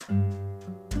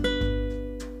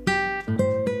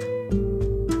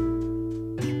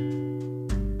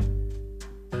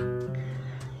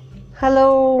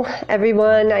Hello,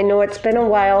 everyone. I know it's been a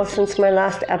while since my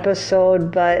last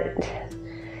episode, but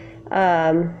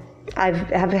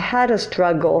I've had a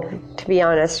struggle, to be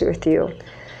honest with you.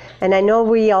 And I know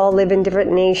we all live in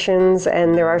different nations,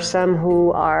 and there are some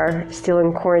who are still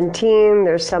in quarantine.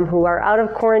 There's some who are out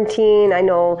of quarantine. I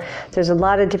know there's a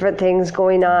lot of different things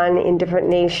going on in different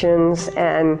nations,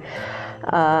 and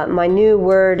my new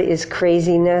word is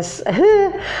craziness.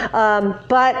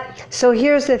 But so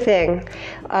here's the thing.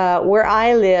 Where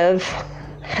I live,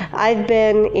 I've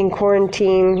been in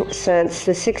quarantine since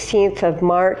the 16th of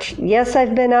March. Yes,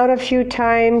 I've been out a few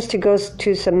times to go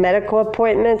to some medical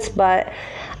appointments, but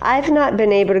I've not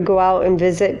been able to go out and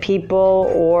visit people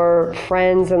or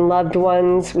friends and loved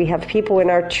ones. We have people in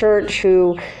our church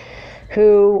who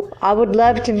I would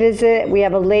love to visit. We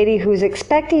have a lady who's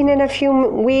expecting in a few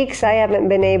weeks. I haven't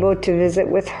been able to visit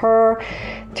with her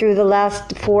through the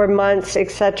last 4 months,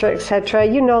 etc., etc.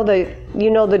 You know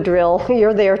the drill.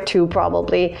 You're there too,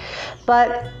 probably.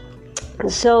 But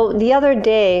so the other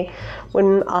day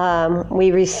when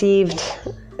we received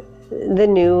the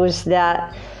news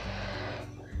that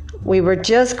we were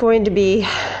just going to be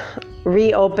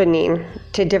reopening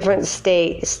to different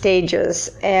stages,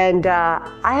 and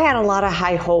I had a lot of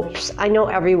high hopes. I know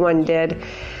everyone did,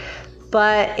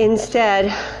 but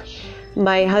instead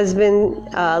my husband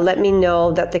let me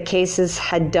know that the cases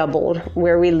had doubled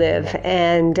where we live,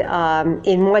 and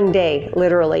in one day,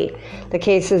 literally, the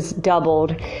cases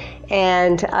doubled.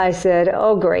 And I said,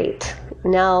 oh great,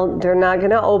 now they're not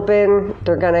going to open,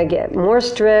 they're going to get more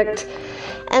strict,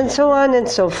 and so on and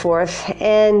so forth.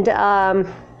 And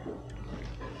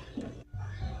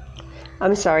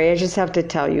I'm sorry, I just have to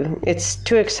tell you. It's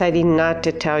too exciting not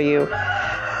to tell you.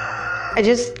 I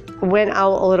just went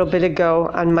out a little bit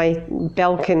ago on my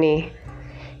balcony,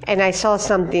 and I saw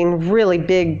something really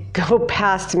big go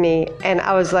past me, and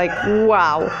I was like,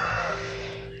 wow.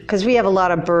 Because we have a lot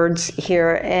of birds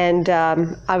here, and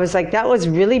I was like, that was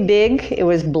really big. It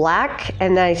was black,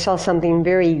 and I saw something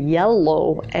very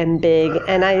yellow and big,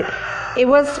 and it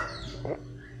was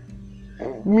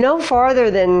no farther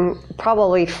than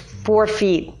probably 4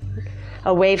 feet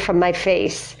away from my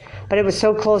face, but it was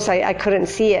so close I couldn't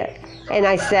see it. And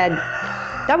I said,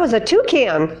 that was a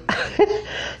toucan.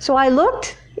 So I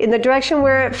looked in the direction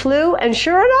where it flew, and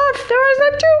sure enough, there was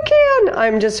a toucan.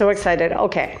 I'm just so excited.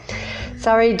 Okay,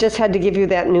 sorry, just had to give you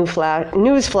that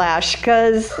news flash,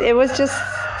 because it was just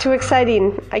too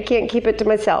exciting. I can't keep it to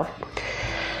myself.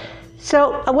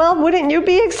 So, well, wouldn't you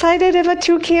be excited if a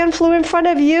toucan flew in front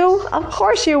of you? Of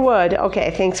course you would. Okay,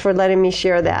 thanks for letting me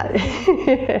share that.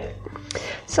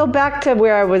 So back to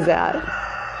where I was at.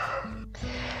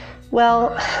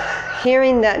 Well,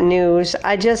 hearing that news,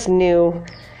 I just knew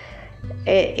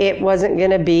it wasn't going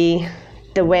to be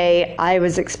the way I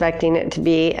was expecting it to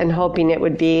be and hoping it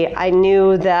would be. I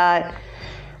knew that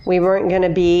we weren't going to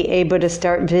be able to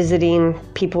start visiting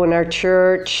people in our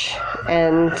church,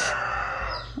 and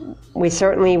we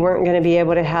certainly weren't going to be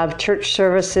able to have church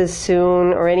services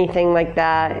soon or anything like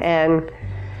that. And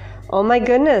oh my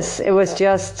goodness, it was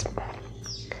just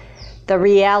the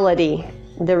reality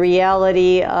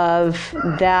of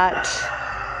that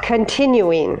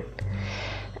continuing.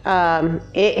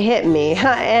 It hit me,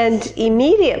 and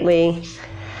immediately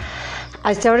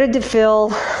I started to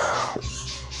feel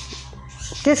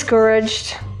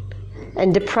discouraged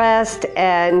and depressed,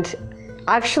 and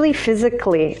actually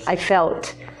physically I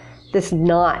felt this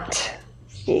knot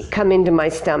come into my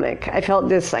stomach. I felt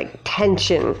this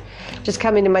tension just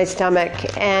come into my stomach.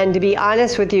 And to be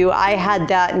honest with you, I had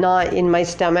that knot in my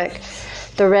stomach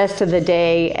the rest of the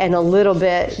day and a little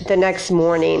bit the next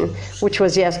morning, which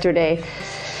was yesterday.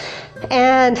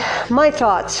 And my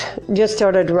thoughts just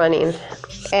started running.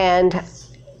 And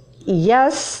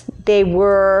yes, they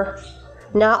were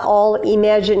not all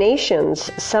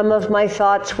imaginations. Some of my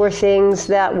thoughts were things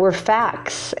that were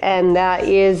facts, and that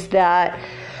is that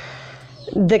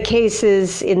the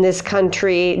cases in this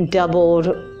country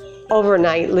doubled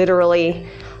overnight, literally.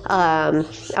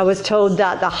 I was told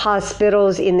that the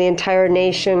hospitals in the entire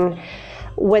nation,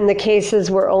 when the cases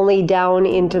were only down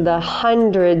into the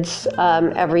hundreds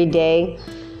every day,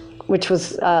 which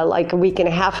was like a week and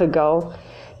a half ago,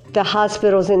 the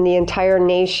hospitals in the entire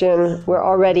nation were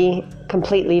already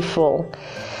completely full.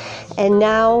 And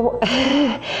now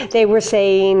they were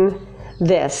saying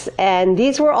this, and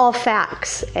these were all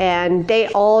facts, and they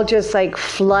all just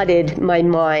flooded my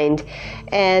mind.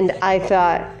 And I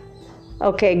thought,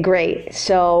 okay, great.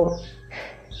 So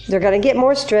they're going to get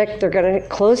more strict. They're going to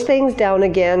close things down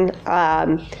again.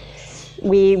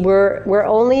 We're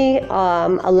only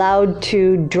allowed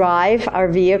to drive our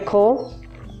vehicle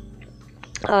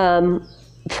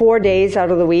 4 days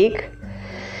out of the week.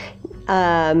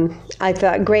 I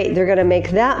thought, great, they're going to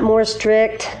make that more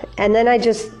strict. And then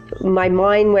my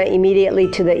mind went immediately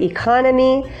to the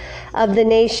economy of the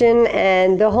nation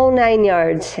and the whole 9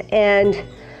 yards. And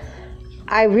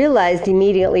I realized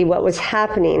immediately what was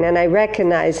happening, and I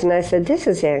recognized, and I said, this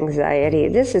is anxiety,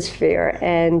 this is fear,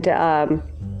 and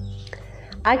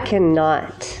I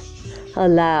cannot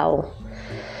allow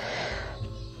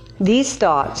these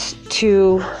thoughts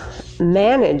to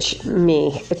manage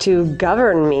me, to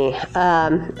govern me.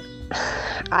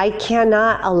 I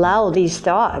cannot allow these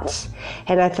thoughts.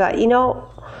 And I thought,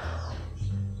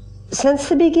 since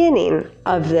the beginning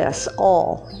of this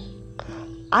all,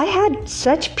 I had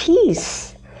such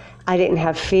peace. I didn't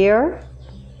have fear.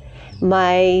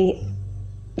 My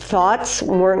thoughts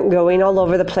weren't going all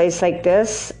over the place like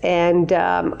this. And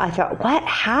I thought, what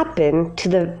happened to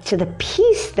the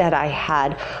peace that I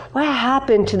had? What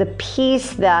happened to the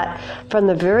peace that from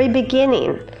the very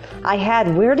beginning I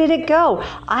had? Where did it go?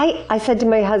 I said to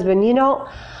my husband,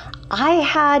 I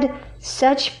had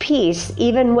such peace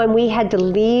even when we had to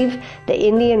leave the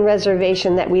Indian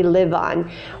reservation that we live on.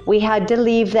 We had to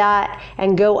leave that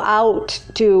and go out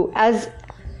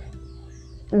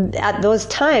at those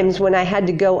times when I had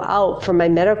to go out for my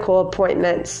medical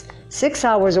appointments 6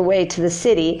 hours away to the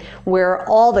city where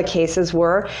all the cases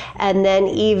were, and then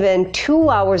even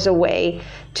 2 hours away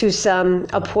to some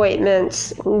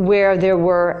appointments where there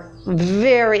were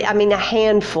a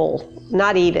handful,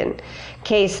 not even,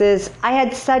 cases. I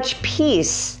had such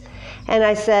peace. And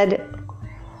I said,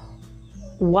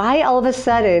 why all of a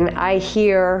sudden I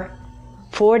hear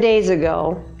 4 days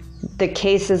ago the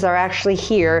cases are actually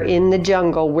here in the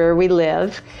jungle where we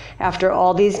live after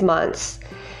all these months.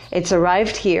 It's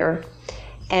arrived here.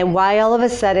 And why all of a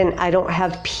sudden I don't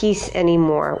have peace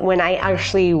anymore when I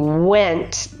actually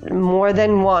went more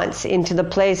than once into the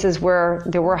places where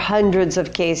there were hundreds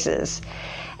of cases.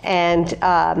 And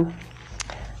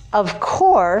of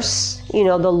course,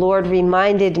 the Lord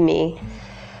reminded me,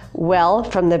 well,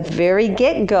 from the very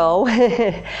get-go,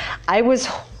 I was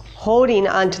holding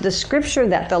onto the scripture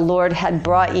that the Lord had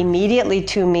brought immediately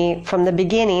to me from the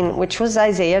beginning, which was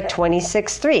Isaiah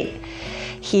 26:3.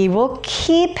 He will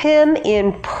keep him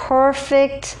in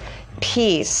perfect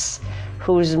peace,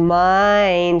 whose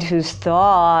mind, whose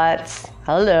thoughts,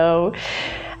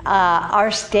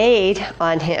 are stayed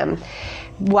on him.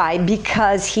 Why?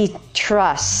 Because he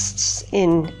trusts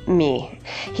in me.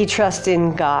 He trusts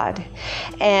in God.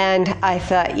 And I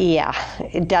thought, yeah,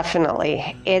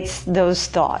 definitely. It's those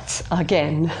thoughts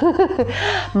again.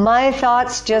 My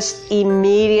thoughts just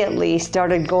immediately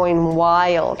started going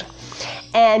wild.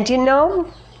 And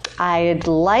I'd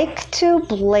like to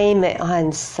blame it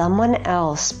on someone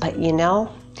else, but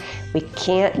we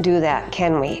can't do that,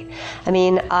 can we?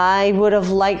 I would have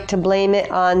liked to blame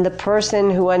it on the person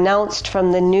who announced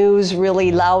from the news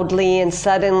really loudly and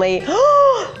suddenly,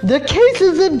 the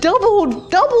cases have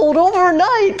doubled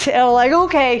overnight. And I'm like,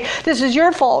 okay, this is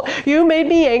your fault. You made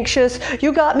me anxious.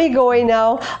 You got me going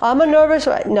now. I'm a nervous.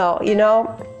 No,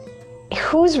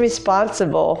 who's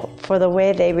responsible for the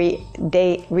way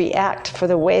they react, for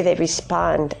the way they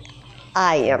respond?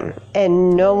 I am,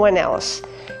 and no one else.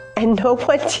 And no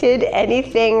one did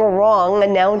anything wrong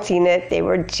announcing it. They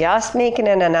were just making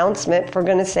an announcement, for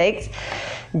goodness sakes,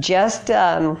 just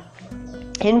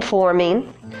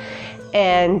informing.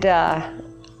 And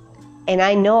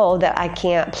I know that I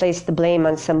can't place the blame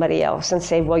on somebody else and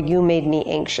say, well, you made me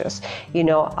anxious.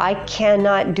 I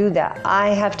cannot do that. I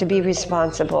have to be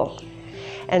responsible.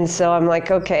 And so I'm like,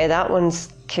 okay, that one's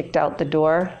kicked out the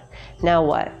door. Now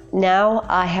what? Now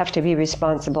I have to be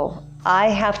responsible. I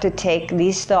have to take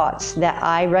these thoughts that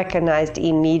I recognized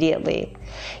immediately.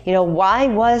 Why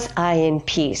was I in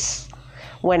peace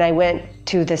when I went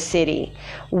to the city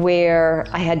where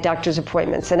I had doctor's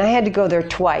appointments? And I had to go there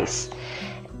twice.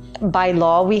 By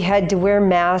law, we had to wear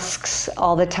masks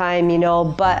all the time,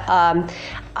 but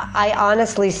I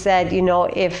honestly said,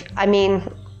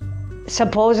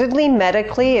 supposedly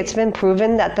medically, it's been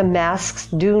proven that the masks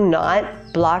do not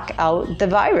block out the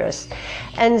virus.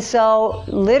 And so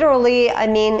literally,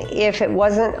 if it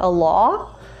wasn't a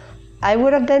law, I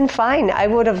would have been fine.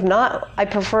 I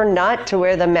prefer not to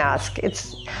wear the mask.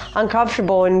 It's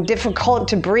uncomfortable and difficult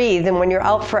to breathe. And when you're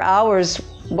out for hours,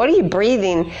 what are you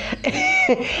breathing?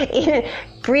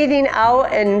 Breathing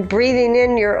out and breathing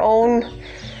in your own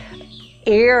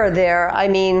air there.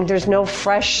 There's no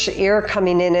fresh air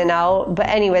coming in and out. But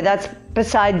anyway, that's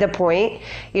beside the point.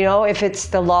 If it's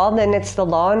the law, then it's the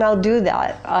law, and I'll do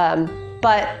that.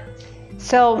 But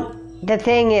so the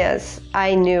thing is,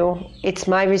 I knew it's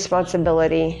my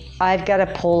responsibility. I've got to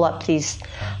pull up these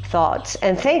thoughts.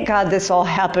 And thank God this all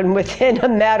happened within a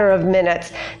matter of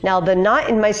minutes. Now, the knot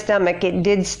in my stomach, it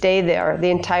did stay there the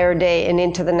entire day and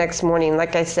into the next morning,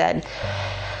 like I said.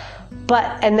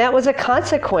 And that was a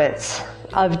consequence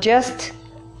of just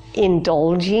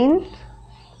indulging,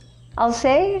 I'll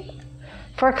say,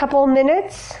 for a couple of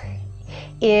minutes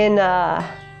in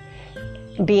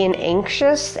being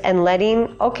anxious and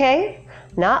letting, okay,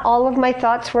 not all of my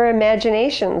thoughts were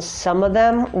imaginations. Some of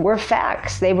them were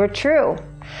facts. They were true.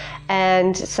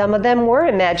 And some of them were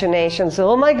imaginations.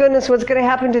 Oh my goodness, what's going to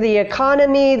happen to the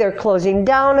economy? They're closing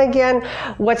down again.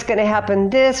 What's going to happen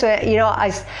this? I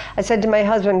said to my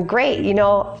husband, great,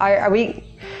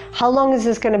 how long is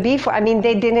this going to be for? I mean,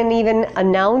 they didn't even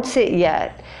announce it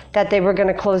yet that they were going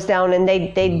to close down, and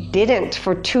they didn't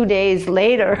for 2 days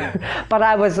later. But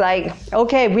I was like,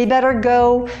 okay, we better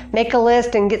go make a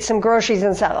list and get some groceries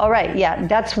and stuff. All right, yeah,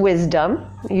 that's wisdom.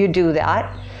 You do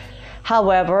that.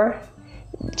 However,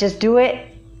 just do it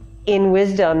in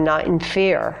wisdom, not in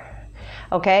fear.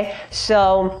 Okay?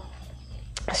 So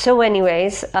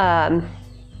anyways, I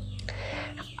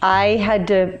had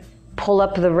to pull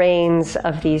up the reins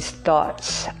of these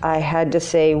thoughts. I had to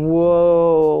say,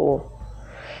 whoa.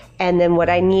 And then what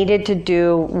I needed to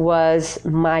do was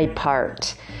my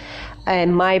part.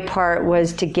 And my part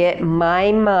was to get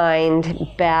my mind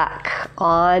back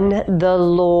on the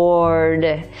Lord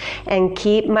and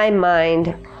keep my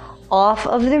mind off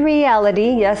of the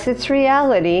reality. Yes, it's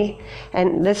reality.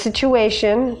 And the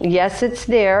situation, yes, it's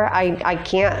there. I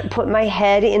can't put my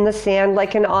head in the sand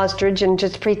like an ostrich and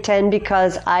just pretend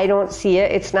because I don't see it,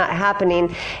 it's not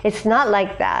happening. It's not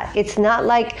like that. It's not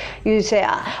like you say,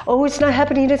 oh, it's not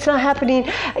happening, it's not happening.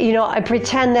 I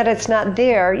pretend that it's not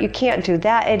there. You can't do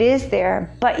that. It is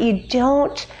there. But you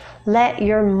don't let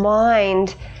your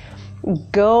mind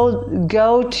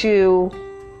go to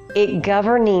it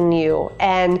governing you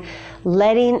and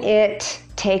letting it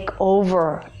take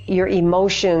over your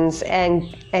emotions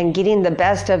and getting the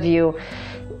best of you.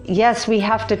 Yes, we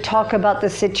have to talk about the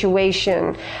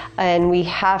situation, and we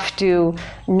have to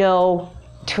know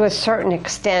to a certain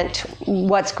extent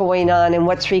what's going on and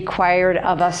what's required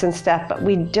of us and stuff, but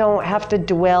we don't have to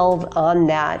dwell on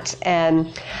that. And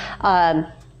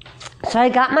so I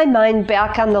got my mind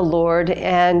back on the Lord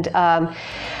and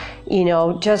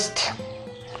just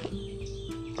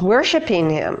worshiping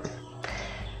Him,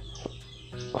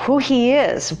 who He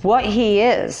is, what He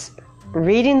is,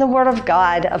 reading the Word of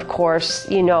God, of course,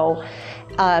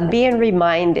 being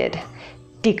reminded,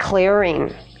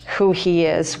 declaring who He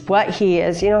is, what He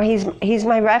is. He's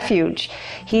my refuge,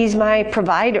 He's my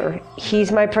provider,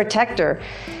 He's my protector,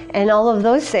 and all of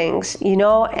those things,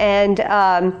 and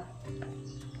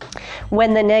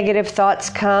when the negative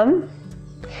thoughts come,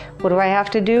 what do I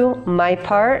have to do? My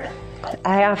part,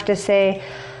 I have to say,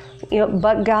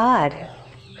 but God,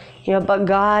 but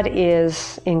God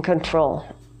is in control.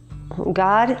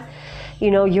 God,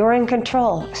 you're in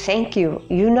control. Thank you.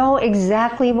 You know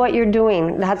exactly what you're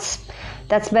doing.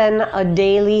 That's been a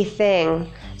daily thing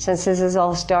since this has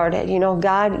all started.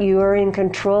 God, you are in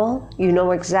control. You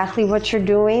know exactly what you're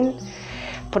doing.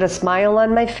 Put a smile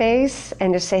on my face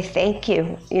and just say thank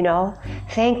you,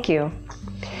 thank you.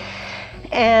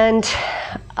 And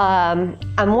on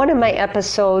one of my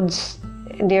episodes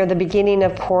near the beginning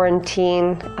of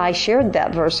quarantine, I shared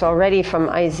that verse already from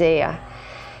Isaiah.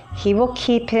 He will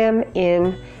keep him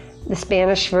in, the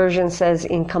Spanish version says,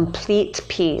 in complete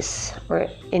peace, or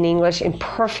in English, in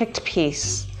perfect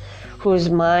peace,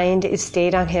 whose mind is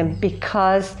stayed on Him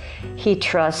because he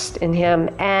trusts in Him.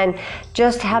 And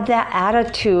just have that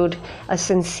attitude, a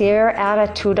sincere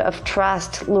attitude of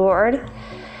trust. Lord,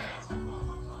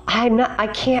 I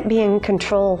can't be in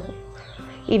control.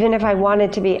 Even if I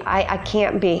wanted to be, I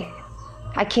can't be.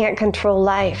 I can't control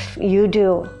life. You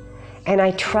do. And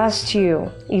I trust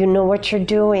you. You know what you're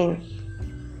doing.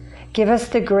 Give us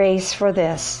the grace for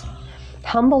this.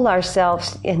 Humble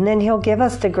ourselves, and then He'll give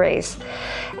us the grace.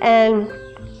 And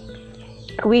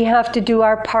we have to do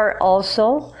our part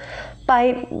also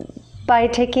by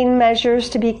taking measures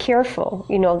to be careful.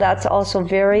 That's also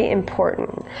very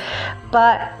important.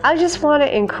 But I just want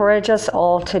to encourage us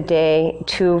all today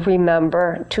to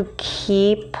remember to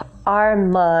keep our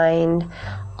mind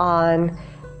on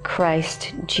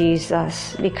Christ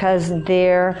Jesus, because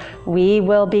there we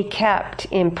will be kept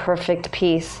in perfect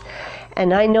peace.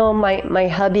 And I know my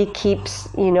hubby keeps,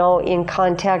 in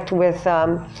contact with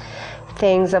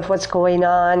things of what's going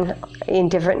on in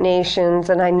different nations,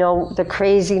 and I know the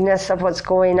craziness of what's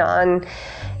going on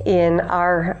in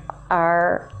our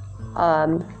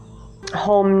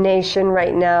home nation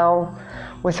right now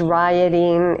with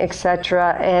rioting,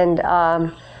 etc. And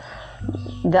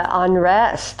the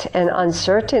unrest and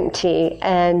uncertainty.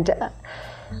 And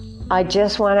I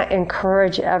just want to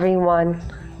encourage everyone,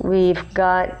 we've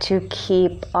got to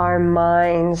keep our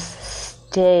minds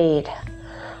stayed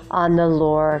on the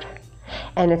Lord.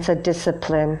 And it's a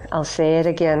discipline. I'll say it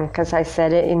again because I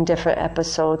said it in different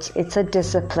episodes. It's a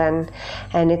discipline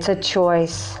and it's a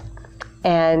choice.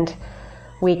 And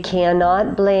we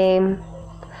cannot blame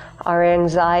our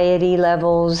anxiety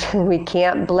levels. We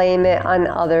can't blame it on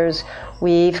others.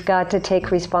 We've got to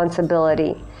take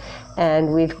responsibility,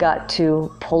 and we've got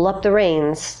to pull up the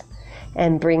reins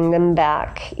and bring them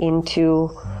back into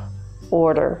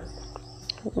order,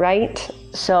 right?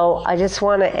 So I just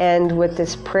want to end with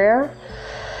this prayer.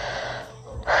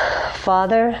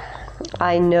 Father,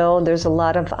 I know there's a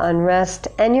lot of unrest,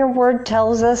 and your word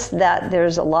tells us that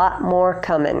there's a lot more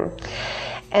coming.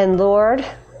 And Lord,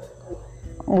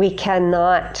 we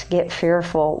cannot get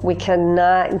fearful. We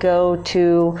cannot go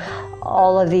to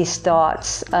all of these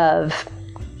thoughts of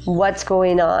what's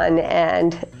going on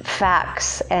and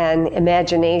facts and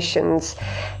imaginations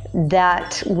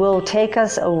that will take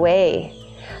us away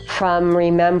from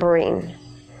remembering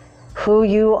who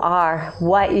you are,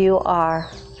 what you are,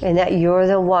 and that you're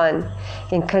the one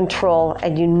in control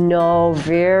and you know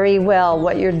very well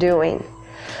what you're doing.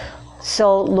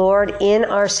 So, Lord, in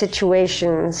our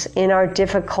situations, in our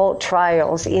difficult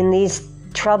trials, in these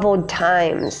troubled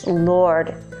times,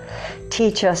 Lord,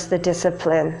 teach us the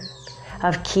discipline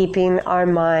of keeping our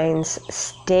minds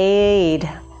stayed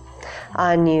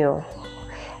on you.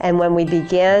 And when we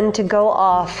begin to go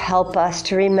off, help us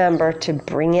to remember to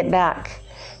bring it back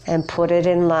and put it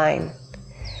in line.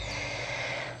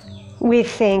 We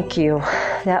thank you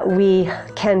that we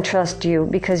can trust you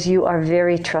because you are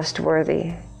very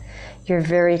trustworthy. You're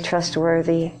very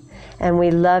trustworthy. And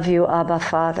we love you, Abba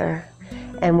Father.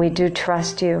 And we do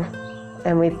trust you.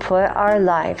 And we put our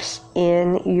lives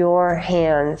in your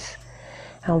hands.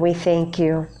 And we thank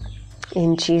you.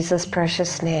 In Jesus'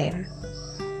 precious name.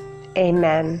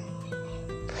 Amen.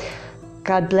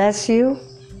 God bless you.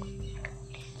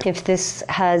 If this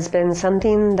has been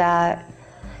something that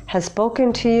has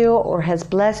spoken to you or has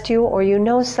blessed you, or you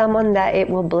know someone that it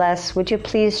will bless, would you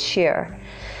please share?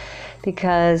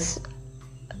 Because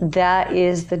that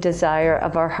is the desire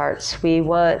of our hearts. We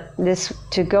want this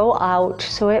to go out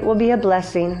so it will be a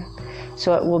blessing,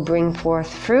 so it will bring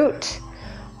forth fruit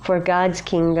for God's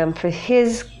kingdom, for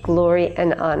His glory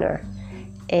and honor.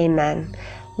 Amen.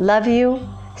 Love you,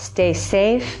 stay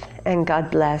safe, and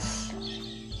God bless.